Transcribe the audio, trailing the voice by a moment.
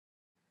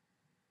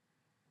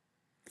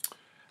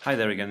Hi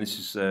there again, this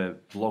is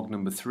vlog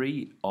number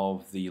 3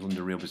 of the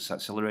London Real Business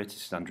Accelerator.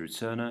 This is Andrew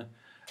Turner,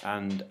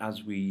 and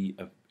as we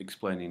have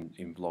explained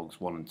in vlogs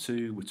 1 and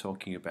 2, we're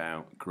talking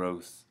about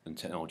growth and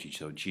technology,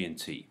 so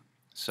G&T.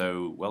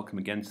 So welcome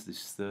again to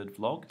this third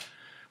vlog.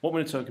 What we're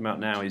going to talk about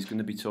now is going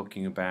to be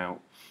talking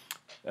about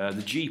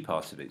the G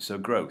part of it, so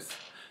growth.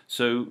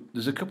 So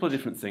there's a couple of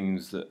different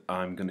things that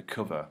I'm going to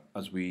cover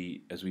as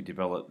we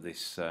develop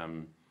this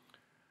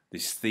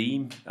this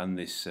theme and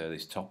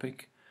this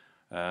topic.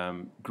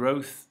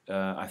 Growth,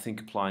 I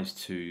think, applies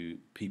to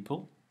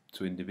people,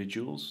 to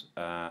individuals,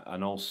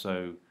 and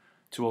also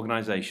to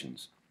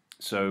organisations.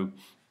 So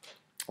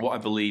what I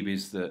believe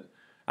is that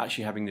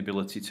actually having the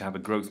ability to have a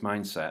growth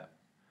mindset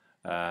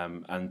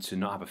and to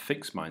not have a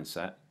fixed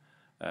mindset,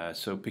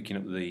 so picking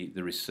up the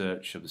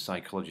research of the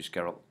psychologist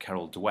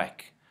Carol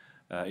Dweck,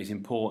 is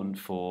important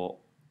for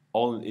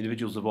all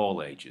individuals of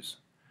all ages.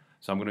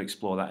 So I'm going to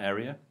explore that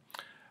area.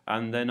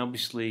 And then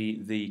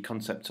obviously the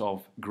concept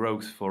of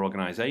growth for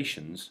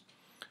organisations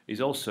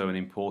is also an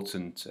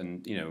important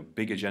and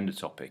big agenda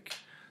topic.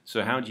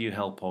 So how do you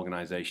help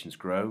organisations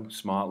grow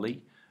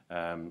smartly?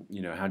 How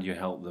do you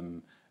help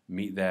them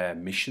meet their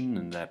mission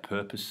and their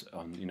purpose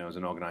as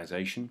an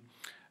organisation?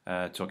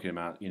 Talking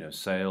about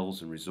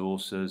sales and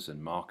resources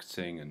and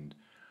marketing and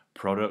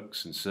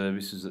products and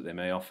services that they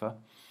may offer,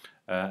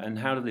 and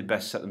how do they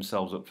best set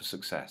themselves up for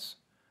success?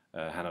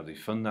 How do they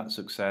fund that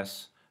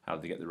success? How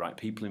do they get the right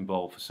people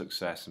involved for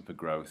success and for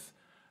growth,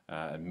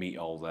 and meet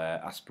all their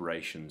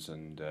aspirations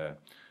and a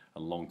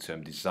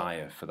long-term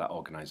desire for that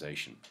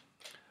organisation?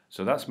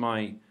 So that's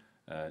my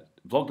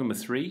vlog number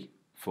 3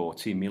 for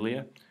Team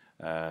Melia,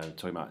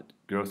 talking about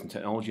growth and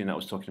technology, and that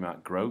was talking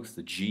about growth,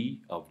 the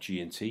G of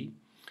G&T.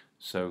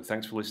 So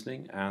thanks for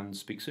listening, and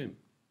speak soon.